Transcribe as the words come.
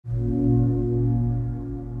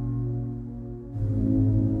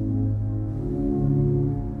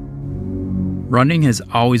Running has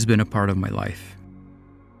always been a part of my life.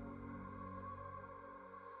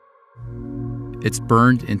 It's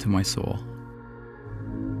burned into my soul.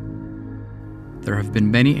 There have been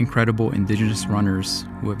many incredible Indigenous runners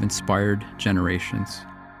who have inspired generations.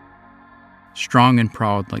 Strong and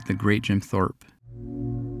proud like the great Jim Thorpe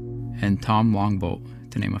and Tom Longboat,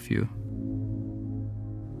 to name a few.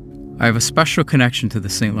 I have a special connection to the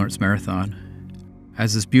St. Lawrence Marathon,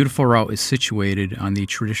 as this beautiful route is situated on the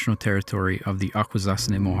traditional territory of the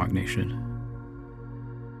Akwesasne Mohawk Nation.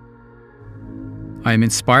 I am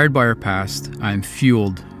inspired by our past, I am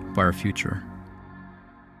fueled by our future.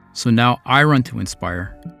 So now I run to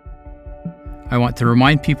inspire. I want to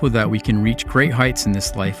remind people that we can reach great heights in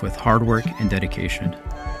this life with hard work and dedication.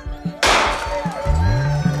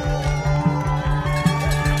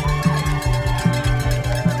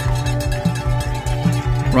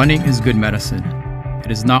 Running is good medicine.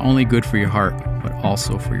 It is not only good for your heart, but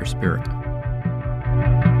also for your spirit.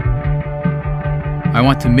 I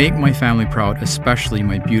want to make my family proud, especially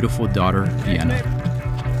my beautiful daughter, Vienna.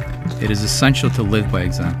 It is essential to live by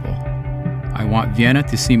example. I want Vienna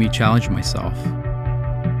to see me challenge myself.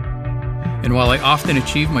 And while I often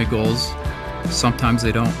achieve my goals, sometimes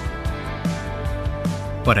I don't.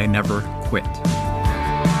 But I never quit.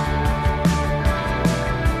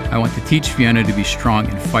 I want to teach Vienna to be strong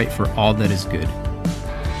and fight for all that is good.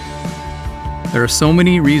 There are so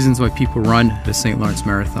many reasons why people run the St. Lawrence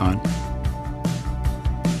Marathon.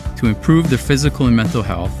 To improve their physical and mental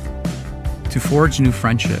health, to forge new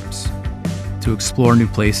friendships, to explore new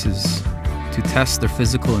places, to test their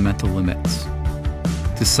physical and mental limits,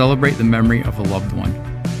 to celebrate the memory of a loved one.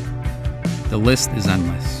 The list is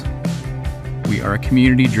endless. We are a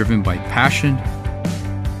community driven by passion,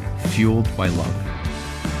 fueled by love.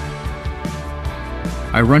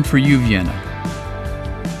 I run for you, Vienna,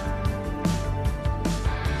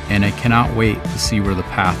 and I cannot wait to see where the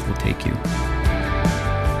path will take you.